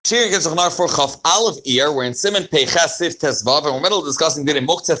Cheering gets for Chaf Aleph Iyar. We're in Siman Peiches Sif Tesvav, and we're middle of discussing Dinim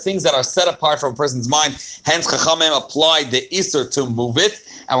Muktza, things that are set apart from a person's mind. Hence, Chachamim applied the Isser to move it.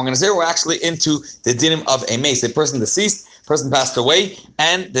 And we're going to say we're actually into the Dinim of a mace, a person deceased, person passed away,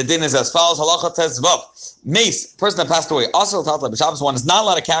 and the din is as follows: Halacha Tesvav. Mace, person that passed away. Also, Shabbos, one is not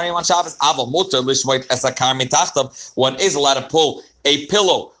allowed to carry him on Shabbos. Aval Mutter Lishvait Esakar Mitachtav. One is allowed to pull a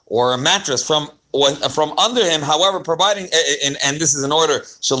pillow or a mattress from under him, however, providing, and this is in order,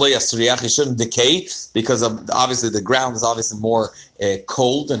 he shouldn't decay, because of obviously the ground is obviously more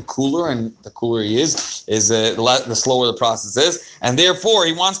cold and cooler, and the cooler he is the slower the process is, and therefore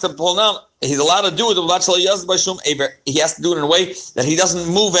he wants to pull down. He's allowed to do it. He has to do it in a way that he doesn't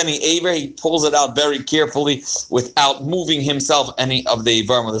move any aver. He pulls it out very carefully without moving himself any of the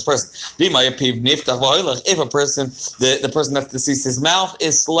aver of this person. If a person, the person that's deceased, his mouth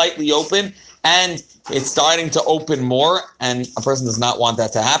is slightly open and it's starting to open more, and a person does not want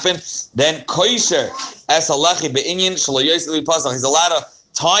that to happen, then koisher es halachi be'inyan shelo yosef l'pasach. He's allowed to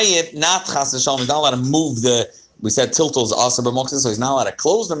tie it, not chas v'shalom. He's not allowed to move we said tiltal is also b'moktzah, so he's not allowed to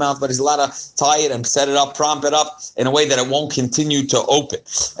close the mouth, but he's allowed to tie it and set it up, prompt it up in a way that it won't continue to open.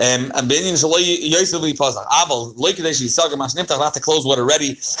 And be'inyan shelo yosef l'pasach. Aval lo kadesh yisagam mashnimtach, not to close what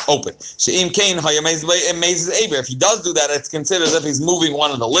already opened. She'im kain hayamez aver. If he does do that, it's considered as if he's moving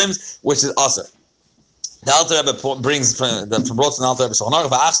one of the limbs, which is asur. The Alter Rebbe brings from the Alter Rebbe,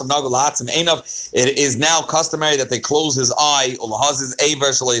 it is now customary that they close his eye,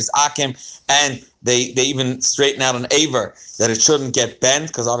 and they even straighten out an aver that it shouldn't get bent,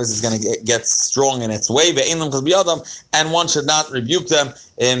 because obviously it's going to get strong in its way. And one should not rebuke them,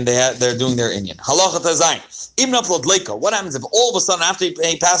 and they're doing their inyan. Halacha tazayin. What happens if all of a sudden after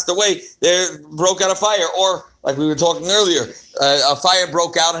he passed away, there broke out a fire, or like we were talking earlier, a fire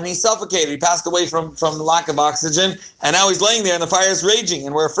broke out and he suffocated. He passed away from the lack of oxygen, and now he's laying there and the fire is raging,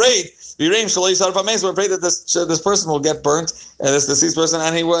 and we're afraid. We're afraid that this person will get burnt, this deceased person,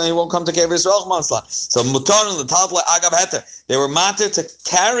 and he won't come to Kever Yisrael Mansla. So Mutar the Tatla Agav Heter, they were matter to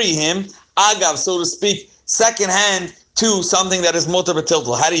carry him Agav, so to speak, second hand, to something that is mutar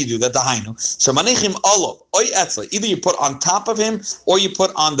b'tiltal. How do you do that? The hainu shamanichim olav oy etzli. Either you put on top of him, or you put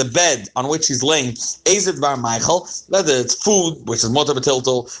on the bed on which he's laying. Ezet var Michael, whether it's food, which is mutar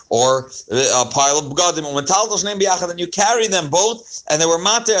b'tiltal, or a pile of b'gadim, or metaltal shneim biachad, and you carry them both, and they were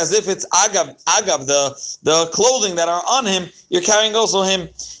matter as if it's agav, the clothing that are on him. You're carrying also him.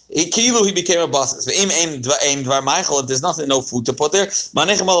 He became a basis. If there's nothing, no food to put there, put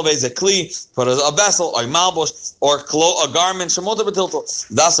a vessel, or malbush, or a garment.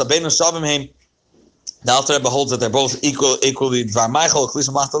 That's a beinu shavim heim. The Alter Rebbe holds that they're both equally dvar Michael.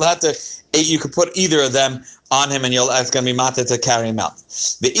 You could put either of them on him, and it's going to be matter to carry him out.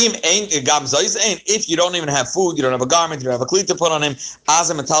 If you don't even have food, you don't have a garment, you don't have a cleat to put on him,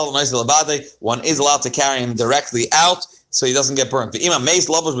 one is allowed to carry him directly out, so he doesn't get burnt. The imam mace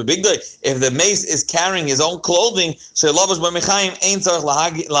lovers with big day. If the mace is carrying his own clothing, the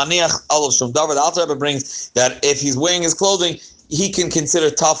Alter Rebbe brings that if he's wearing his clothing, he can consider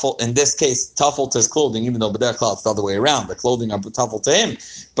tafel, in this case, tafel to his clothing, even though b'derech klal it's the other way around. The clothing are tafel to him.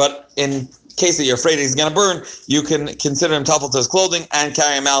 But in case that you're afraid he's going to burn, you can consider him tafel to his clothing and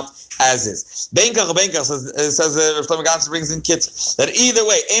carry him out as is. Benkach says Rav Shlomo Gantz brings in kids that either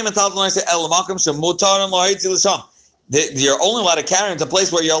way, you're only allowed to carry him to a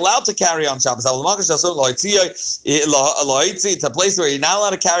place where you're allowed to carry on Shabbos. To a place where you're not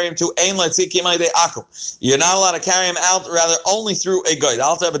allowed to carry him to. You're not allowed to carry him out, rather only through a goy. The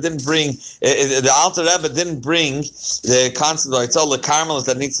Alter Rebbe didn't bring the concept of the carmelis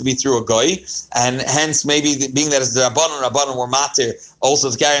that needs to be through a goy, and hence maybe being that it's the Rabbanon were matir also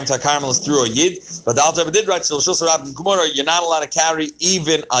to carry him to a carmelis through a yid. But the Alter Rebbe did write you're not allowed to carry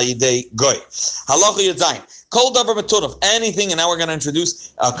even a yidei goy. Halacha Yudzayin. Kol davar meturaf, anything, and now we're going to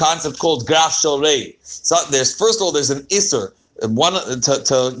introduce a concept called graf sholrei. So there's an isser, one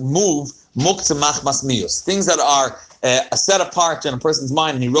to move muktzah machmas miyos, things that are set apart in a person's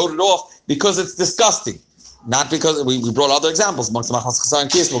mind, and he wrote it off because it's disgusting. Not because we brought other examples. Muktzah machmas chasar and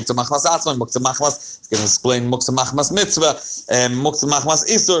kis, muktzah machmas atzman, muktzah machmas. It's going to explain muktzah machmas mitzvah, muktzah machmas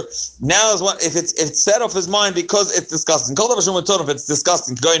isur. Now is what if it's set off his mind because it's disgusting. Kol davar shum meturaf, it's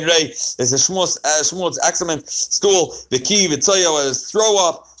disgusting. Going rei, there's a shmutz excrement stool, the key, vitzoya, is throw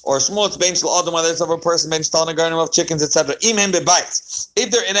up, or shmutz bein shel adam, whether it's of a person, bein shel a garden of chickens, etc. Imhem bebayis. If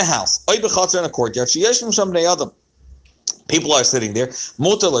they're in a house, oy bechatzer in a courtyard, sheyeshim sham bnei adam. People are sitting there.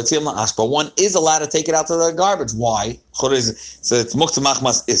 But one is allowed to take it out to the garbage. Why? So it's muktzah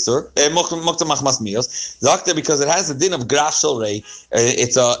machmas isur, muktzah machmas mios. Zakta, because it has the din of graf sholrei.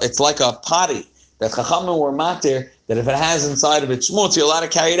 It's like a potty that Chachamim were matir, that if it has inside of it shmutz, you're allowed to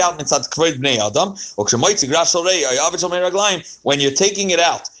carry it out mitzad kvod bnei adam. When you're taking it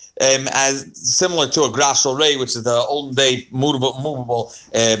out, as similar to a graf rei, which is the olden day movable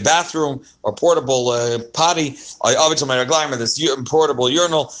bathroom or portable potty, or this portable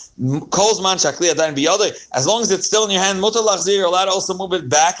urinal. As long as it's still in your hand, you're allowed to also move it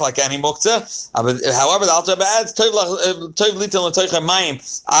back like any muktzah. However, the Alter Rebbe adds,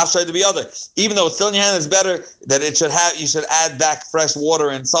 even though it's still in your hand, it's better that you should add back fresh water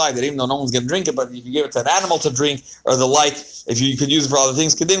inside it, even though no one's going to drink it, but if you give it to an animal to drink or the like, if you could use it for other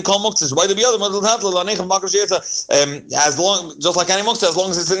things, why the other as long, just like any muktzah, as long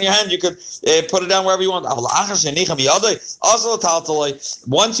as it's in your hand, you could put it down wherever you want.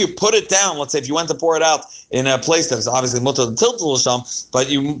 Once you put it down, let's say if you went to pour it out in a place that's obviously mutter and tiltul sham, but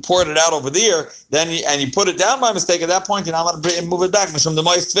you poured it out over there, and you put it down by mistake, at that point you're not allowed to move it back.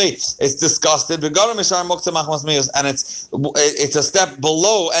 It's disgusted, and it's a step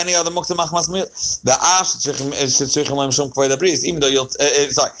below any other muktzah machmas miyos. Even though you'll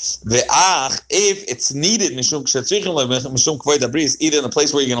if it's needed, either in the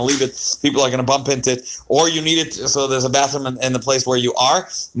place where you're going to leave it, people are going to bump into it, or you need it so there's a bathroom in the place where you are,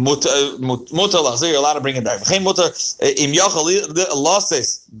 you're allowed to bring it back. If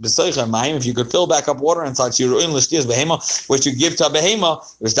you could fill back up water inside, which you give to a behema,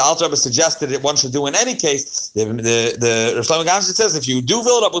 which the Alter Rebbe suggested that one should do in any case, the Rosh Hashanah says if you do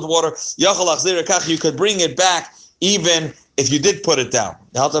fill it up with water, you could bring it back even if you did put it down.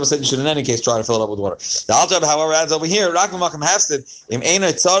 The Alter Rebbe said you should in any case try to fill it up with water. The Alter Rebbe, however, adds over here, you can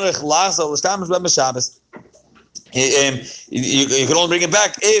only bring it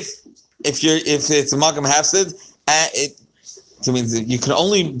back if it's a makam hafsid. Means you can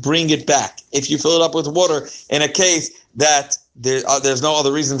only bring it back if you fill it up with water in a case that there's no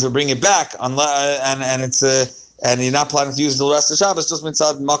other reason to bring it back, and you're not planning to use it the rest of Shabbos, just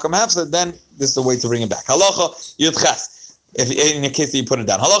mitzad makam hafsid, then this is the way to bring it back. Halacha yudches. If in the case that you put it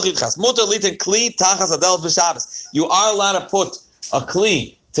down, you are allowed to put a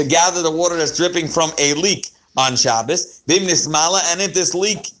kli to gather the water that's dripping from a leak on Shabbos. And if this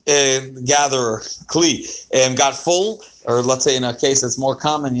leak gatherer kli got full, or let's say in a case that's more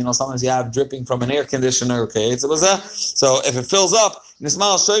common, sometimes you have dripping from an air conditioner. Okay, so if it fills up, you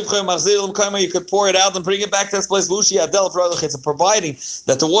could pour it out and bring it back to this place. It's providing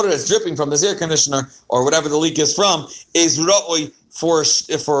that the water that's dripping from this air conditioner or whatever the leak is from is ra'oi for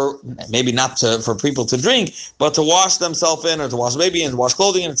maybe not for people to drink, but to wash themselves in, or to wash baby in, to wash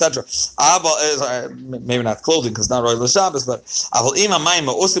clothing in, etc. Maybe not clothing because it's not right Shabbos, but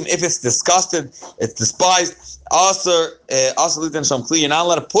if it's disgusted, it's despised. You're not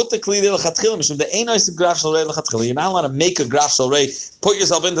allowed to put the kli. You're not allowed to make a graf shalrei. Put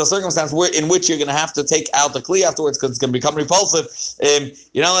yourself into a circumstance in which you're going to have to take out the kli afterwards because it's going to become repulsive.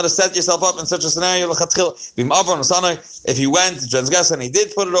 You're not allowed to set yourself up in such a scenario. If you went to transgress and he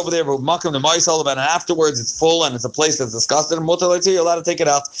did put it over there, but makam the ma'isal, and afterwards it's full and it's a place that's disgusted, you're allowed to take it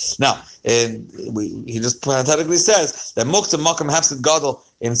out. Now, he just parenthetically says that muktzah makam hafsid gadol.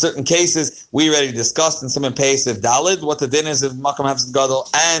 In certain cases, we already discussed in Siman Pesach Dalid what the din is of makam hafsid gadol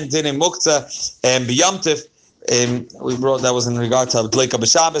and din in muktzah and b'yamtiv. We brought that was in regard to Dleika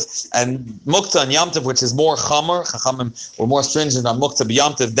b'Shabbos and muktzah and yamtiv, which is more chamer. Chachamim were more stringent on muktzah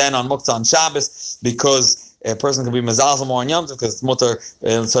b'yamtiv than on muktzah on Shabbos, because a person can be mezalzel more on yamtiv because it's mutter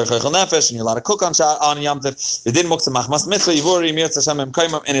tzarich nefesh and you're allowed to cook on yamtiv. The din muktzah machmas mitzvah yivuri mir tzashem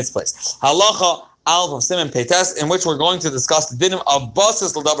kaimam in its place. Halacha Alf of Siman Peites, in which we're going to discuss the dinim of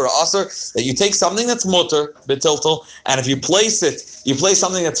basis l'davar aser, that you take something that's mutter betiltel, and if you place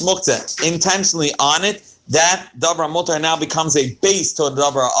something that's muktzah intentionally on it, that davar mutter now becomes a base to a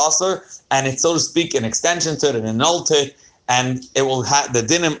davar aser, and it's, so to speak, an extension to it, an annul to it, and it will have the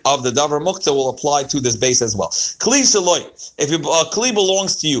dinim of the davar muktzah will apply to this base as well. Kli shaloi, if a kli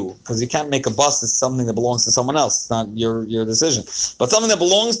belongs to you, because you can't make a bus, it's something that belongs to someone else. It's not your decision. But something that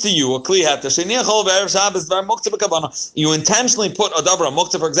belongs to you, a kli hat, you intentionally put a davar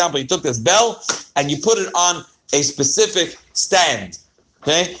muktzah. For example, you took this bell and you put it on a specific stand.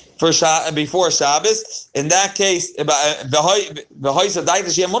 Okay, before Shabbos. In that case, and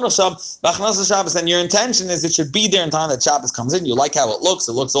your intention is it should be there in time that Shabbos comes in. You like how it looks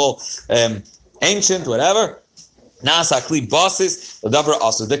all ancient, whatever. Nasa kli basis the davar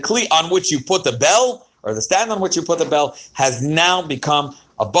aser. The kli on which you put the bell, or the stand on which you put the bell, has now become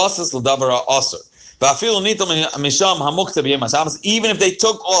a basis l'davar aser. Even if they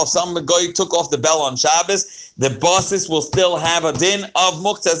took off, some guy took off the bell on Shabbos, the basis will still have a din of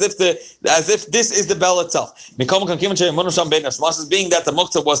muktzah as if this is the bell itself. Being that the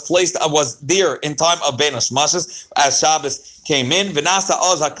muktzah was there in time of bein hashmashas as Shabbos came in. V'nasa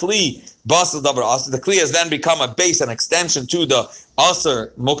oz hakli basel davar aser. The kli has then become a base, an extension to the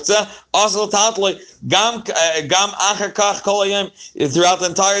aser muktzah. Aser tatloi gam acher kach kol hayom. Throughout the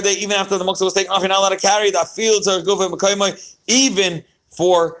entire day, even after the muktzah was taken off, you're not allowed to carry it. That fields are gufa mekayimai, even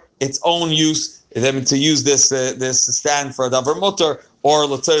for its own use. Them to use this stand for a davar mutter or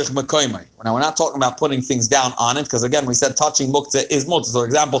l'tzorich mekoymai. Now we're not talking about putting things down on it, because again we said touching muktzah is mutter. So for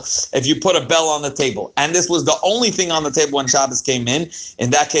example, if you put a bell on the table and this was the only thing on the table when Shabbos came in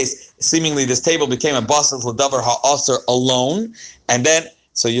that case seemingly this table became a basis l'davar ha'aser alone, and then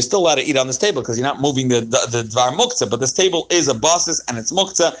so you're still allowed to eat on this table because you're not moving the dvar muktzah, but this table is a basis and it's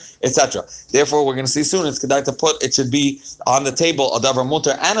muktzah, etc. Therefore, we're going to see soon it's kedai to put, it should be on the table a davar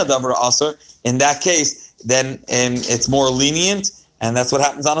mutter and a davar aser. In that case, then it's more lenient, and that's what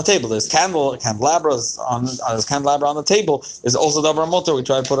happens on a table. There's candelabra on the table. There's also davar mutter. We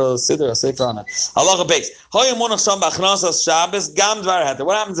try to put a sefer on it. Halacha base. What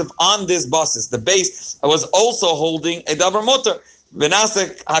happens if on this basis the base was also holding a davar mutter?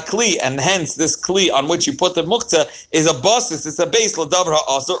 V'nasek hakli, and hence this kli on which you put the muktzah is a basis, it's a base l'davar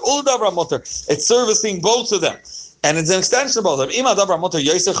ha'aser ul davar mutter. It's servicing both of them, and it's an extension of both of them. If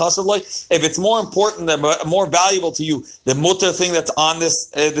it's more important, more valuable to you, the mutter thing that's on this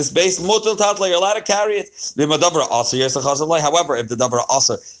base, mutter tatla, you're allowed to carry it. However, if the davar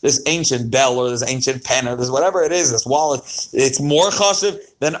aser, this ancient bell or this ancient pen or this whatever it is, this wallet, it's more chashiv,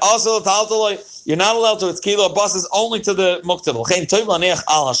 then also you're not allowed to. It's kilo buses only to the muktzah.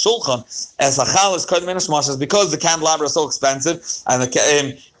 Because the candelabra is so expensive, and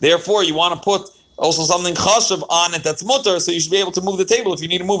therefore you want to put also something chashav on it that's mutter, so you should be able to move the table if you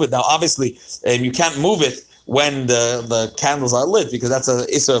need to move it. Now, obviously, you can't move it when the candles are lit, because that's a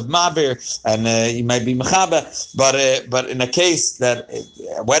issur of ma'abir, and you might be mechaber. But in a case that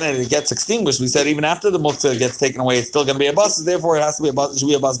when it gets extinguished, we said even after the muktzah gets taken away, it's still going to be a bus. Therefore, it has to be a bus. It should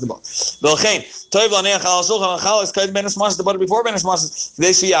be a bus. The butter before ben hashmashas. The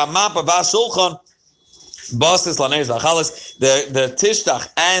tishtach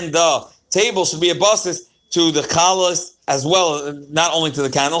and the table should be a basis to the chalas as well, not only to the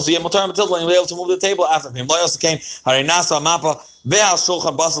candles. So you have and you'll be able to move the table after him. Also came the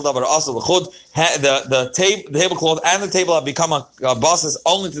tablecloth and the table have become a basis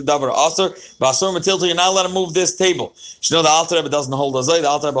only to the davar aser. You're not allowed to move this table. You know the Alter Rebbe doesn't hold the zay. The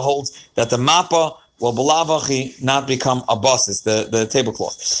Alter Rebbe holds that the mappa will belavachi not become a basis, the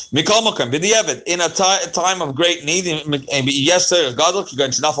tablecloth. Mikol Mokem, b'di'evet, in a time of great need, a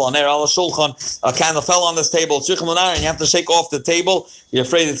candle fell on this table, and you have to shake off the table. You're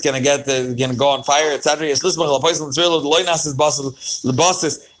afraid it's going to go on fire, etc. There's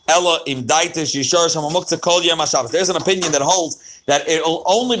an opinion that holds that it will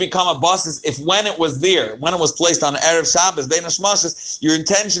only become a basis if when it was placed on Erev Shabbos, Bein Hashmashas, your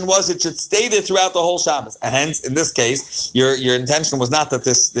intention was it should stay there throughout the whole Shabbos. And hence, in this case, your intention was not that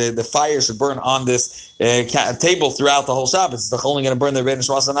the fire should burn on this table throughout the whole Shabbos. It's only going to burn the Bein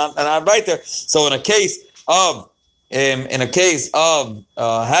Hashmashas and not right there. So in a case of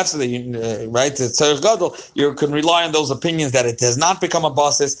Hafsada, right, Tzarech Gadol, you can rely on those opinions that it has not become a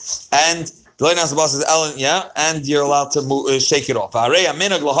basis, and and you're allowed to shake it off. And the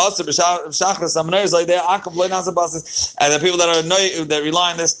people that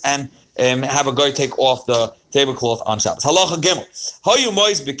rely on this and have a guy take off the tablecloth on Shabbos. Halacha Gimel.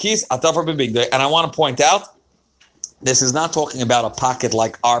 And I want to point out, this is not talking about a pocket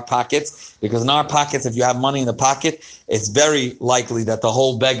like our pockets, because in our pockets, if you have money in the pocket, it's very likely that the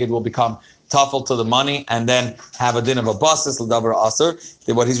whole beged will become tafel to the money and then have a din of a basis, l'davar aser.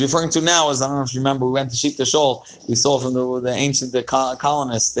 What he's referring to now is, I don't know if you remember, we went to Sheikh Shol, we saw from the ancient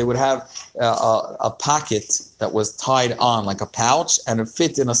colonists, they would have a pocket that was tied on like a pouch, and it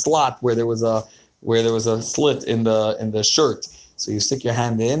fit in a slot where there was a slit in the shirt. So you stick your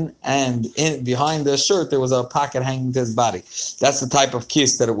hand in, and behind the shirt there was a pocket hanging to his body. That's the type of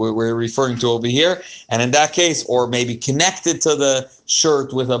kiss that we're referring to over here. And in that case, or maybe connected to the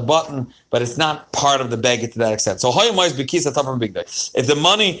shirt with a button, but it's not part of the beged to that extent. So if the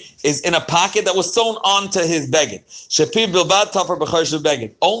money is in a pocket that was sewn onto his beged,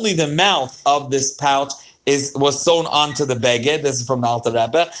 only the mouth of this pouch was sewn onto the beged. This is from the Alter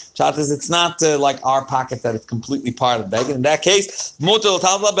Rebbe. Pshat is, it's not like our pocket that it's completely part of the beged. In that case, mutal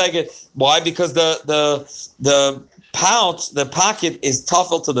tavla beged. Why? Because the pouch, the pocket is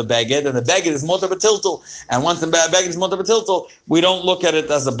tafel to the beged, and the beged is motor b'tiltul. And once the beged is motor b'tiltul, we don't look at it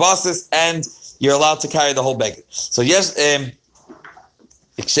as a basis, and you're allowed to carry the whole beged. So yes, the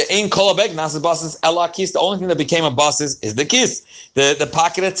only thing that became a basis is the kiss, the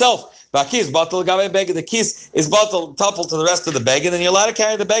pocket itself. The kiss is bottle toppled to the rest of the bag, and then you're allowed to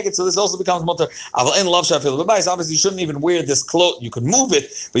carry the bag. So this also becomes mutter. Obviously, you shouldn't even wear this cloth. You could move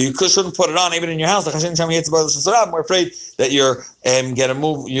it, but you shouldn't put it on even in your house. We're afraid that you're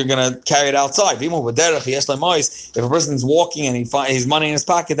you're gonna carry it outside. If a person's walking and he finds his money in his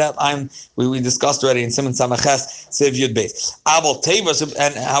pocket, we discussed already in Simon Samaches Siv Yud Beis.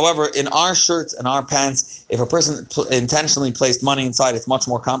 And however, in our shirts and our pants, if a person intentionally placed money inside, it's much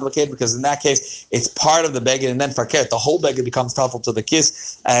more complicated, because in that case, it's part of the beged, and then farket, the whole beged becomes tafel to the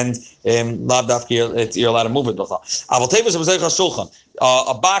kiss, and you're allowed to move it.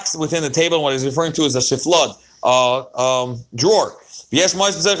 A box within the table, and what he's referring to is a shiflod, drawer.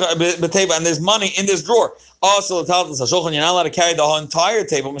 And there's money in this drawer. Also, you're not allowed to carry the whole entire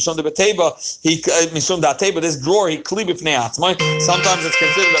table. This drawer, sometimes it's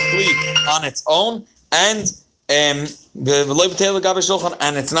considered a kli on its own, and it's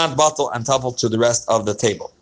not bottle and toppled to the rest of the table.